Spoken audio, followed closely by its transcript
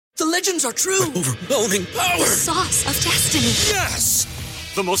The legends are true. Overwhelming power! The sauce of destiny. Yes!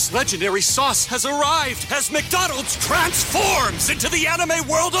 The most legendary sauce has arrived as McDonald's transforms into the anime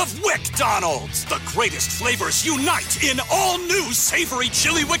world of WickDonald's. The greatest flavors unite in all new savory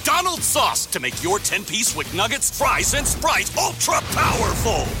chili McDonald's sauce to make your 10-piece Wick Nuggets, fries, and Sprite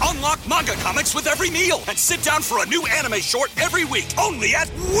ultra-powerful. Unlock manga comics with every meal and sit down for a new anime short every week only at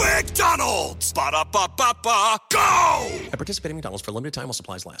WickDonald's. Ba-da-ba-ba-ba, go! At participating McDonald's for a limited time while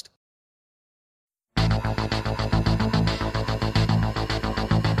supplies last.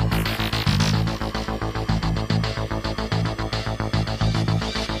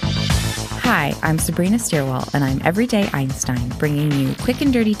 Hi, I'm Sabrina Steerwall, and I'm Everyday Einstein, bringing you quick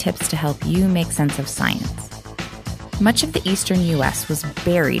and dirty tips to help you make sense of science. Much of the eastern U.S. was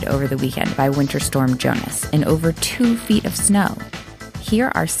buried over the weekend by Winter Storm Jonas in over 2 feet of snow.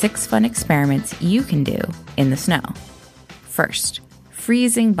 Here are 6 fun experiments you can do in the snow. First,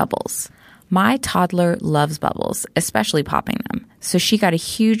 freezing bubbles. My toddler loves bubbles, especially popping them, so she got a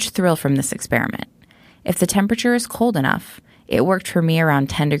huge thrill from this experiment. If the temperature is cold enough, it worked for me around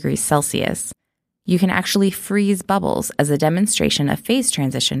 10 degrees Celsius. You can actually freeze bubbles as a demonstration of phase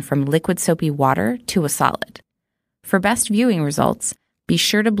transition from liquid soapy water to a solid. For best viewing results, be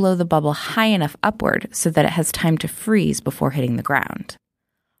sure to blow the bubble high enough upward so that it has time to freeze before hitting the ground.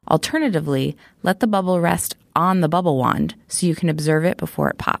 Alternatively, let the bubble rest on the bubble wand so you can observe it before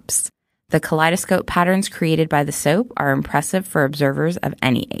it pops. The kaleidoscope patterns created by the soap are impressive for observers of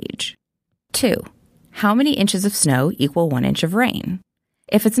any age. 2. How many inches of snow equal 1 inch of rain?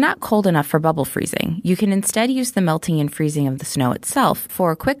 If it's not cold enough for bubble freezing, you can instead use the melting and freezing of the snow itself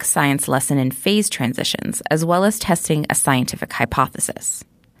for a quick science lesson in phase transitions, as well as testing a scientific hypothesis.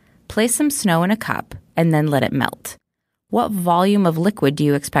 Place some snow in a cup and then let it melt. What volume of liquid do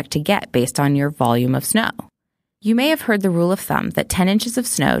you expect to get based on your volume of snow? You may have heard the rule of thumb that 10 inches of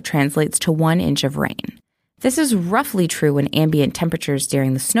snow translates to 1 inch of rain. This is roughly true when ambient temperatures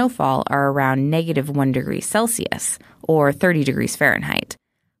during the snowfall are around -1 degree Celsius, or 30 degrees Fahrenheit,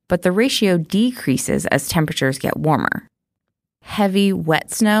 but the ratio decreases as temperatures get warmer. Heavy,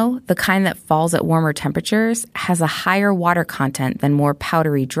 wet snow, the kind that falls at warmer temperatures, has a higher water content than more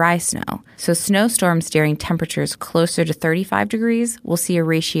powdery, dry snow, so snowstorms during temperatures closer to 35 degrees will see a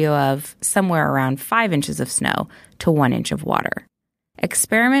ratio of somewhere around 5 inches of snow to 1 inch of water.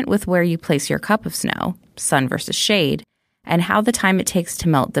 Experiment with where you place your cup of snow, sun versus shade, and how the time it takes to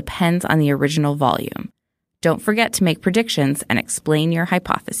melt depends on the original volume. Don't forget to make predictions and explain your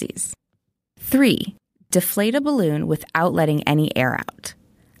hypotheses. 3. Deflate a balloon without letting any air out.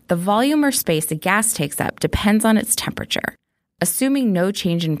 The volume or space a gas takes up depends on its temperature. Assuming no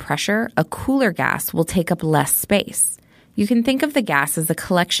change in pressure, a cooler gas will take up less space. You can think of the gas as a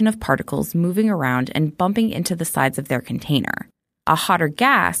collection of particles moving around and bumping into the sides of their container. A hotter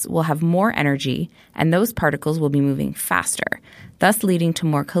gas will have more energy, and those particles will be moving faster, thus leading to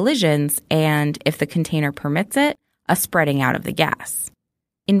more collisions and, if the container permits it, a spreading out of the gas.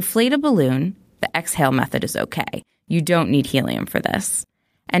 Inflate a balloon. The exhale method is okay. You don't need helium for this.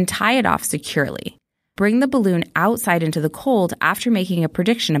 And tie it off securely. Bring the balloon outside into the cold after making a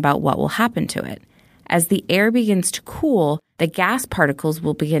prediction about what will happen to it. As the air begins to cool, the gas particles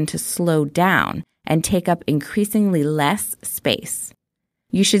will begin to slow down and take up increasingly less space.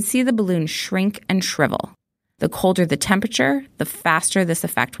 You should see the balloon shrink and shrivel. The colder the temperature, the faster this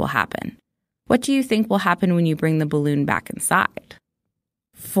effect will happen. What do you think will happen when you bring the balloon back inside?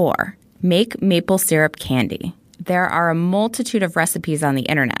 4. Make maple syrup candy. There are a multitude of recipes on the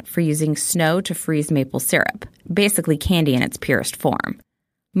internet for using snow to freeze maple syrup, basically candy in its purest form.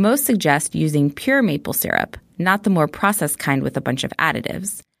 Most suggest using pure maple syrup, not the more processed kind with a bunch of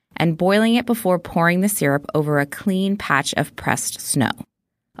additives, and boiling it before pouring the syrup over a clean patch of pressed snow.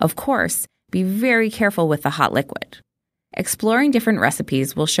 Of course, be very careful with the hot liquid. Exploring different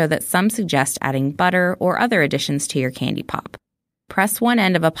recipes will show that some suggest adding butter or other additions to your candy pop. Press one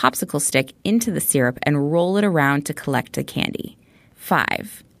end of a popsicle stick into the syrup and roll it around to collect the candy.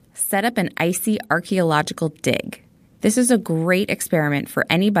 5. Set up an icy archaeological dig. This is a great experiment for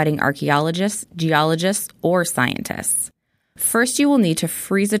any budding archaeologists, geologists, or scientists. First, you will need to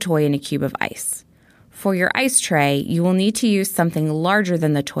freeze a toy in a cube of ice. For your ice tray, you will need to use something larger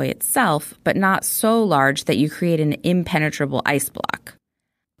than the toy itself, but not so large that you create an impenetrable ice block.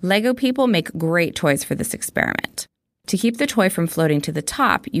 Lego people make great toys for this experiment. To keep the toy from floating to the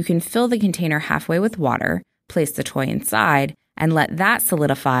top, you can fill the container halfway with water, place the toy inside, and let that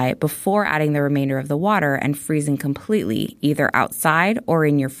solidify before adding the remainder of the water and freezing completely, either outside or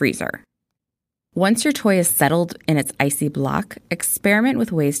in your freezer. Once your toy is settled in its icy block, experiment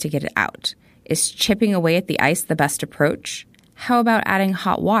with ways to get it out. Is chipping away at the ice the best approach? How about adding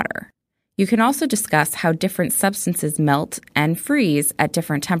hot water? You can also discuss how different substances melt and freeze at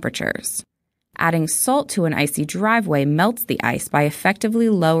different temperatures. Adding salt to an icy driveway melts the ice by effectively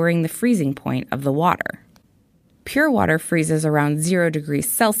lowering the freezing point of the water. Pure water freezes around 0 degrees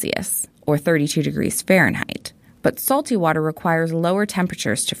Celsius, or 32 degrees Fahrenheit, but salty water requires lower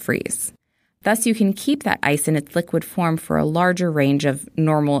temperatures to freeze. Thus, you can keep that ice in its liquid form for a larger range of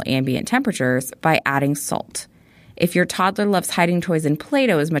normal ambient temperatures by adding salt. If your toddler loves hiding toys in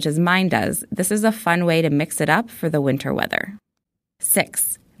Play-Doh as much as mine does, this is a fun way to mix it up for the winter weather.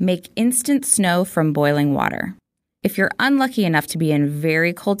 6. Make instant snow from boiling water. If you're unlucky enough to be in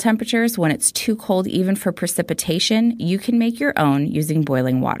very cold temperatures when it's too cold even for precipitation, you can make your own using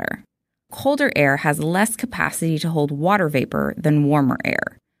boiling water. Colder air has less capacity to hold water vapor than warmer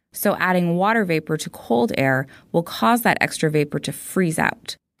air. So adding water vapor to cold air will cause that extra vapor to freeze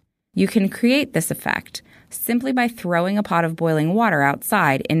out. You can create this effect simply by throwing a pot of boiling water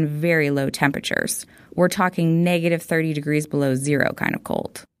outside in very low temperatures. We're talking negative 30 degrees below zero kind of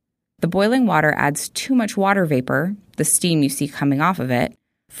cold. The boiling water adds too much water vapor, the steam you see coming off of it,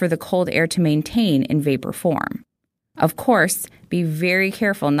 for the cold air to maintain in vapor form. Of course, be very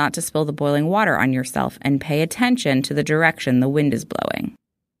careful not to spill the boiling water on yourself and pay attention to the direction the wind is blowing.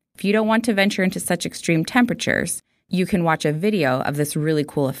 If you don't want to venture into such extreme temperatures, you can watch a video of this really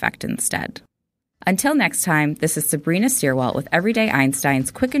cool effect instead. Until next time, this is Sabrina Stierwalt with Everyday Einstein's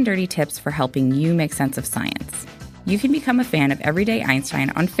quick and dirty tips for helping you make sense of science. You can become a fan of Everyday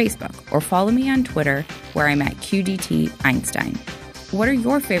Einstein on Facebook or follow me on Twitter where I'm at QDT Einstein. What are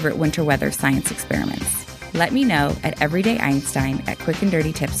your favorite winter weather science experiments? Let me know at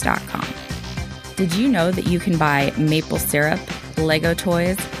everydayeinstein@quickanddirtytips.com. Did you know that you can buy maple syrup, Lego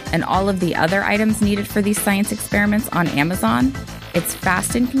toys, and all of the other items needed for these science experiments on Amazon? It's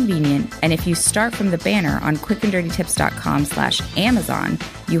fast and convenient, and if you start from the banner on quickanddirtytips.com/Amazon,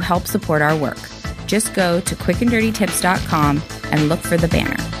 you help support our work. Just go to quickanddirtytips.com and look for the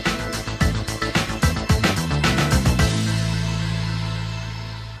banner.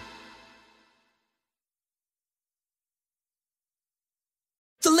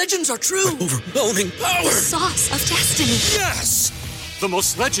 The legends are true. Overwhelming power! The sauce of destiny. Yes! The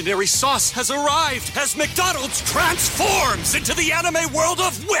most legendary sauce has arrived as McDonald's transforms into the anime world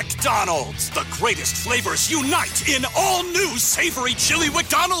of WickDonald's. The greatest flavors unite in all new savory chili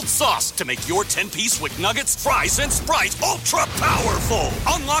WickDonald's sauce to make your 10-piece Wick Nuggets, fries, and Sprite ultra-powerful.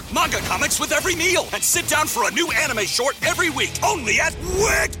 Unlock manga comics with every meal and sit down for a new anime short every week only at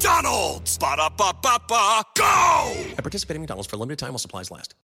WickDonald's. Ba-da-ba-ba-ba, go! At participating McDonald's for a limited time while supplies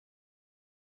last.